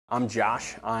I'm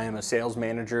Josh. I am a sales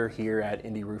manager here at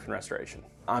Indy Roof Restoration.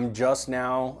 I'm just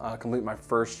now completing my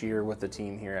first year with the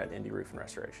team here at Indy Roof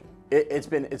Restoration. It's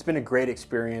been a great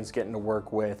experience getting to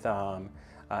work with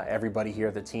everybody here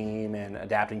at the team and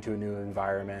adapting to a new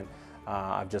environment.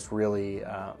 I've just really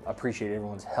appreciated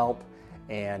everyone's help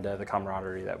and the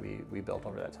camaraderie that we built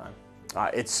over that time.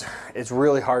 It's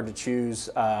really hard to choose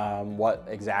what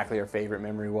exactly our favorite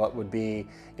memory would be.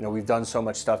 You know, we've done so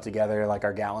much stuff together, like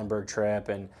our Gatlinburg trip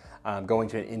and going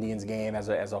to an Indians game as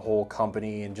a whole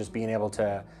company, and just being able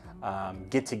to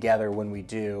get together when we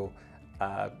do.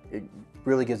 It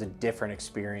really gives a different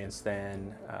experience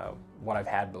than what I've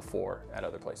had before at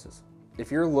other places.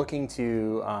 If you're looking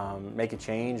to make a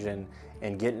change and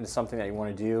get into something that you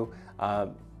want to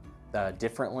do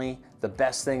differently, the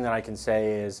best thing that I can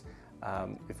say is,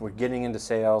 if we're getting into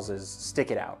sales, is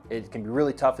stick it out. It can be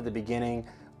really tough at the beginning,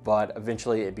 but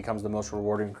eventually it becomes the most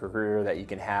rewarding career that you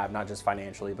can have, not just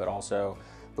financially, but also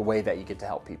the way that you get to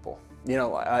help people. You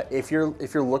know, if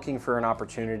you're looking for an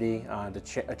opportunity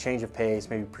a change of pace,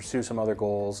 maybe pursue some other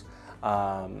goals,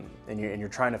 and you're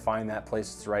trying to find that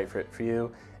place that's right for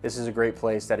you, this is a great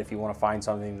place that if you want to find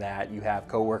something that you have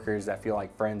coworkers that feel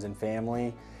like friends and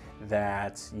family,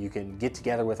 that you can get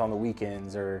together with on the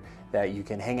weekends, or that you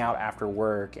can hang out after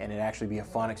work and it actually be a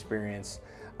fun experience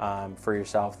for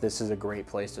yourself. This is a great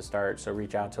place to start, so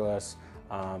reach out to us,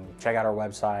 check out our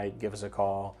website, give us a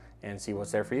call, and see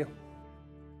what's there for you.